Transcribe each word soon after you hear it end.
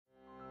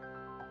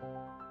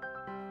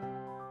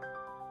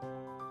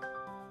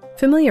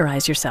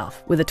Familiarize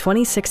yourself with a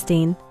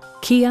 2016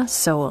 Kia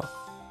Soul.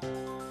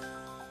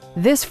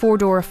 This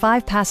four-door,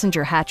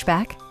 five-passenger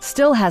hatchback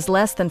still has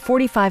less than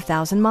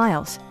 45,000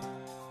 miles.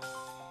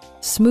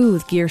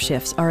 Smooth gear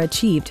shifts are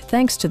achieved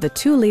thanks to the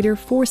 2-liter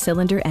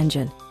four-cylinder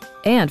engine.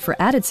 And for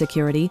added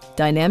security,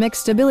 dynamic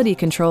stability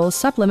control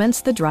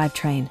supplements the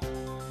drivetrain.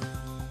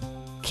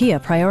 Kia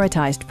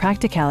prioritized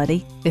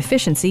practicality,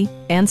 efficiency,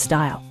 and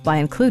style by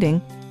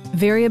including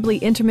variably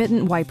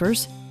intermittent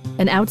wipers,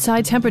 an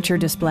outside temperature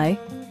display,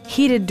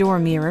 heated door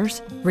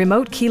mirrors,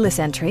 remote keyless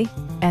entry,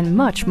 and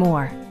much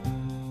more.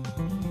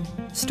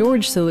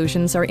 Storage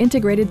solutions are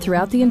integrated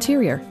throughout the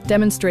interior,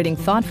 demonstrating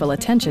thoughtful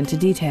attention to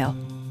detail.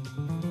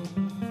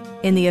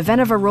 In the event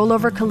of a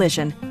rollover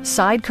collision,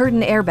 side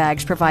curtain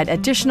airbags provide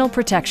additional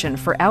protection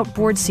for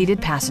outboard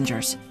seated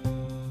passengers.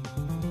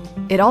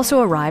 It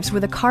also arrives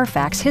with a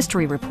Carfax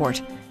history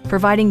report,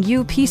 providing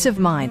you peace of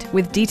mind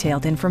with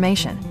detailed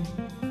information.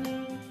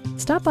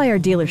 Stop by our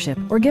dealership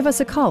or give us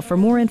a call for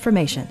more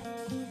information.